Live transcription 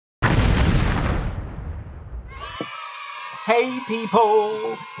Hey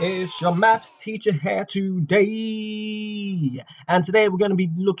people, it's your maths teacher here today. And today we're going to be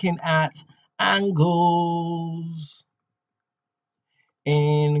looking at angles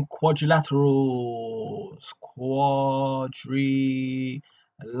in quadrilaterals.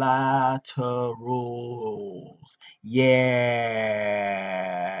 Quadrilaterals. Yeah.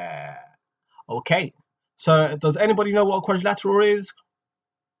 Okay. So does anybody know what a quadrilateral is?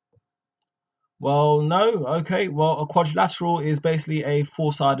 Well, no. Okay. Well, a quadrilateral is basically a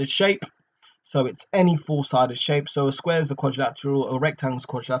four-sided shape. So it's any four-sided shape. So a square is a quadrilateral, a rectangle is a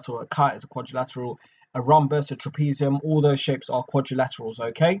quadrilateral, a kite is a quadrilateral, a rhombus, a trapezium, all those shapes are quadrilaterals,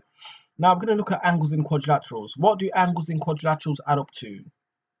 okay? Now I'm going to look at angles in quadrilaterals. What do angles in quadrilaterals add up to?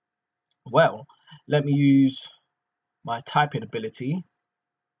 Well, let me use my typing ability.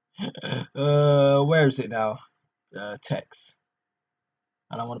 Where is it now? Text.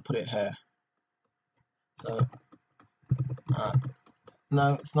 And I want to put it here. So,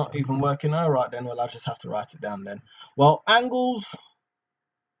 no, it's not even working. All right then, well, I'll just have to write it down then. Well, angles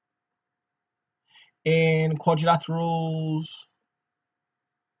in quadrilaterals,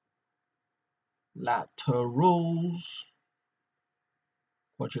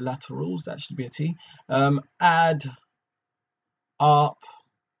 quadrilaterals, that should be a T, add up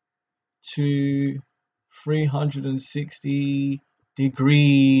to 360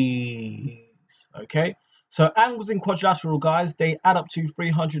 degrees. Okay, so angles in quadrilateral, guys, they add up to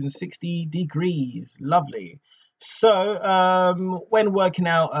 360 degrees. Lovely. So when working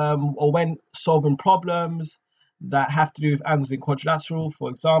out or when solving problems that have to do with angles in quadrilateral, for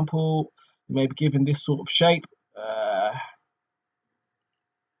example, you may be given this sort of shape.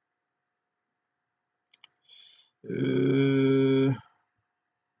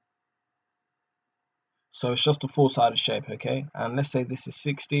 So it's just a four-sided shape, okay? And let's say this is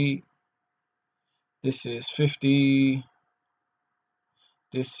 60, this is 50,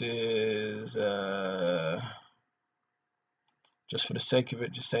 this is, just for the sake of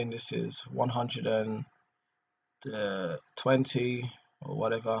it, just saying this is 120 or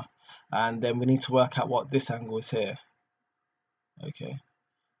whatever. And then we need to work out what this angle is here, okay?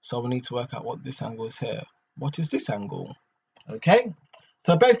 So we need to work out what this angle is here. What is this angle? Okay,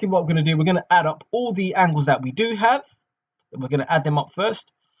 so basically what we're going to do, we're going to add up all the angles that we do have. We're going to add them up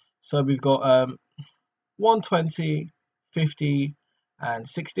first. So we've got 120, 50, and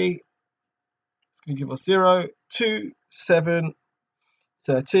 60. It's going to give us 0, 2, 7,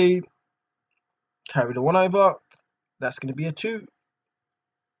 13. Carry the 1 over. That's going to be a 2.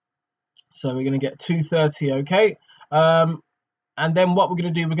 So we're going to get 230, okay? And then what we're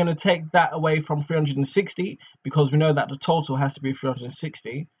going to do, we're going to take that away from 360 because we know that the total has to be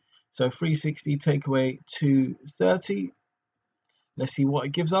 360. So 360 take away 230. Let's see what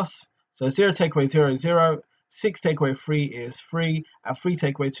it gives us. So 0 take away 0 is 0. 6 take away 3 is 3. And 3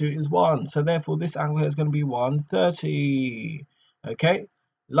 take away 2 is 1. So therefore this angle here is going to be 130. Okay,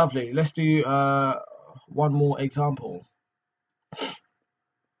 lovely. Let's do one more example.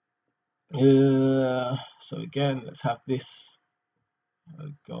 So again, let's have this.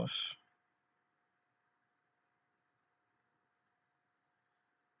 Oh gosh.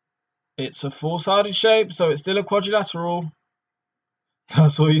 It's a four-sided shape, so it's still a quadrilateral.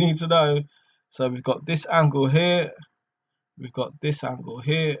 That's all you need to know. So we've got this angle here. We've got this angle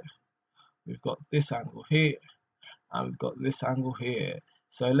here. We've got this angle here. And we've got this angle here.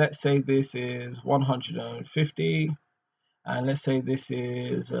 So let's say this is 150. And let's say this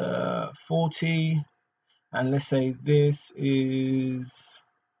is 40. And let's say this is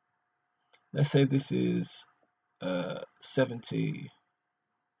 70.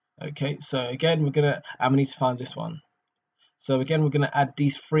 Okay, so again we need to find this one. So again we're gonna add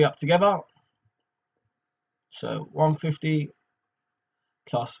these three up together. So 150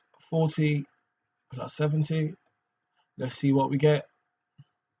 plus 40 plus 70. Let's see what we get.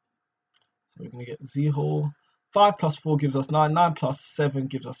 So we're gonna get 0. 5 plus 4 gives us 9. 9 plus 7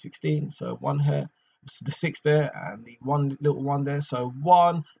 gives us 16. So 1 here, so the 6 there, and the one little 1 there. So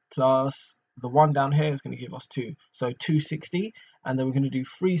 1 plus the 1 down here is going to give us 2. So 260, and then we're going to do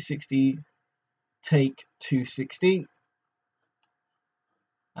 360 take 260,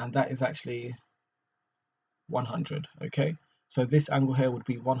 and that is actually 100. Okay, so this angle here would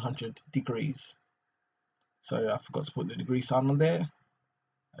be 100 degrees. So I forgot to put the degree sign on there.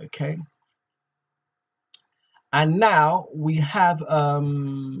 Okay, and now we have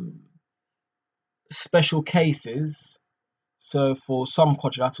special cases. So for some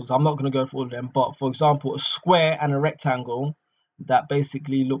quadrilaterals, I'm not going to go for all of them, but for example, a square and a rectangle that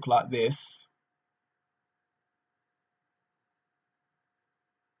basically look like this.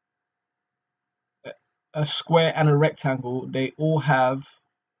 a square and a rectangle, they all have,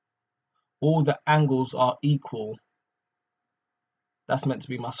 all the angles are equal. That's meant to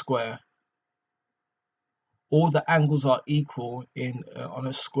be my square. All the angles are equal in on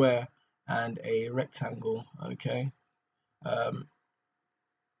a square and a rectangle. Okay. Um,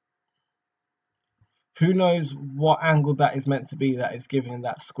 who knows what angle that is meant to be that is given in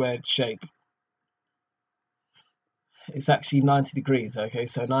that squared shape? It's actually 90 degrees. Okay,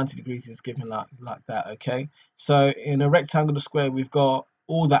 so 90 degrees is given like that. Okay, so in a rectangle, the square, we've got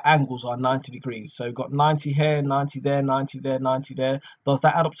all the angles are 90 degrees. So we've got 90 here, 90 there, 90 there, 90 there. Does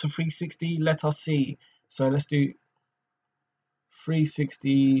that add up to 360? Let us see. So let's do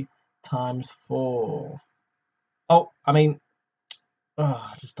 360 times 4. Oh, I mean,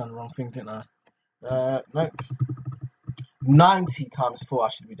 I just done the wrong thing, didn't I? Nope. 90 times 4 I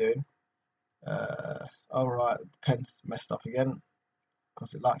should be doing. All right, the pen's messed up again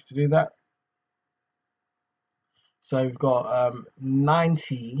because it likes to do that. So we've got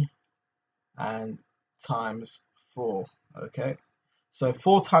 90 and times 4. Okay, so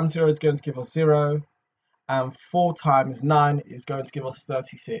 4 times 0 is going to give us 0, and 4 times 9 is going to give us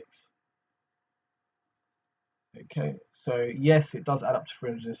 36. Okay, so yes, it does add up to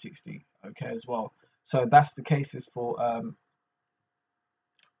 360. Okay, as well. So that's the cases for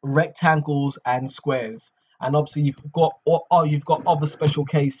rectangles and squares. And obviously you've got other special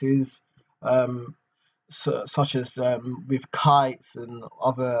cases, such as with kites and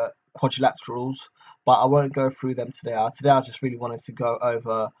other quadrilaterals, but I won't go through them today. Today I just really wanted to go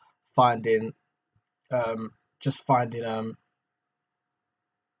over finding um, just finding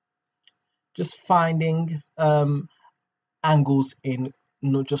angles in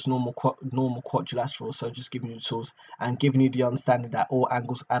not just normal quadrilaterals. So just giving you the tools and giving you the understanding that all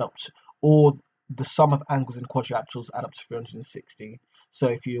angles add up to, or the sum of angles in quadrilaterals add up to 360. So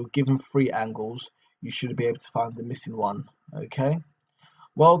if you're given 3 angles, you should be able to find the missing one. Okay.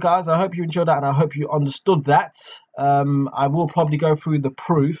 Well, guys, I hope you enjoyed that and I hope you understood that. I will probably go through the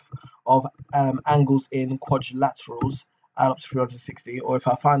proof of angles in quadrilaterals add up to 360, or if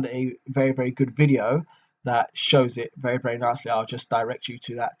I find a very, very good video that shows it very, very nicely, I'll just direct you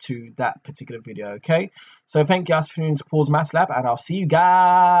to that particular video. Okay, so thank you guys for tuning into Paul's Maths Lab, and I'll see you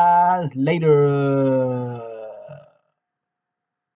guys later.